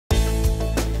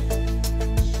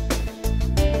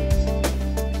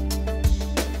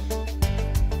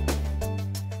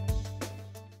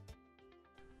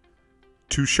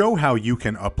To show how you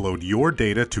can upload your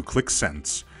data to Qlik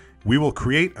Sense, we will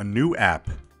create a new app.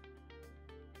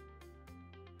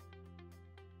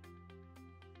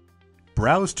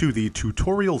 Browse to the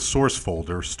tutorial source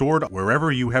folder stored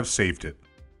wherever you have saved it.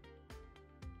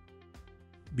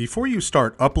 Before you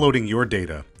start uploading your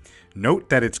data, note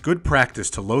that it's good practice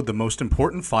to load the most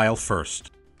important file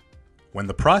first. When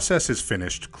the process is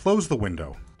finished, close the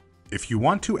window. If you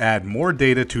want to add more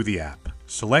data to the app,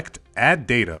 select Add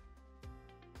Data.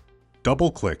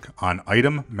 Double-click on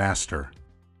Item Master.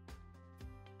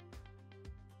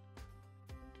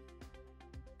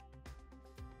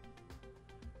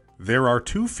 There are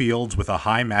two fields with a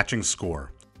high matching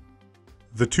score.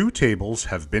 The two tables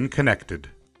have been connected.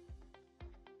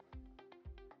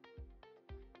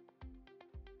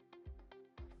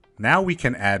 Now we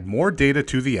can add more data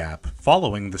to the app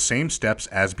following the same steps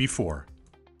as before.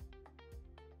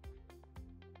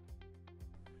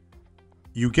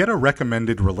 You get a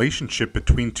recommended relationship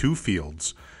between two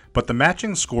fields, but the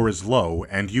matching score is low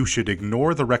and you should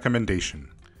ignore the recommendation.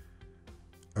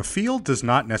 A field does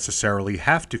not necessarily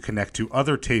have to connect to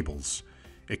other tables.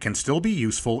 It can still be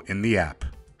useful in the app.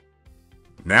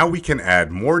 Now we can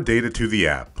add more data to the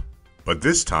app, but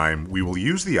this time we will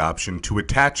use the option to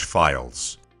attach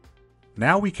files.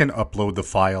 Now we can upload the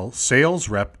file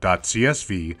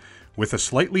salesrep.csv with a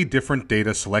slightly different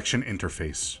data selection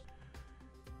interface.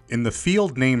 In the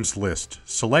Field Names list,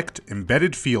 select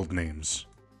Embedded Field Names.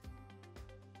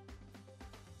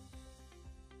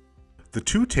 The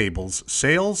two tables,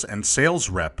 Sales and Sales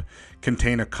Rep,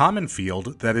 contain a common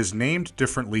field that is named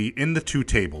differently in the two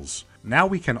tables. Now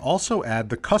we can also add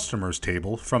the Customers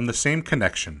table from the same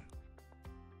connection.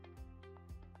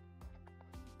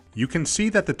 You can see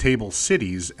that the table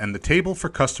Cities and the table for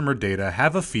customer data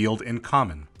have a field in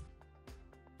common.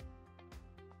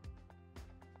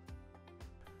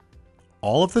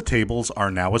 All of the tables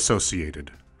are now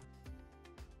associated.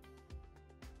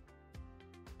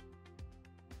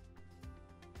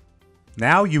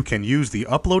 Now you can use the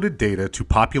uploaded data to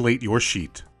populate your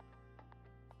sheet.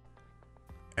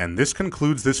 And this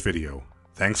concludes this video.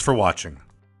 Thanks for watching.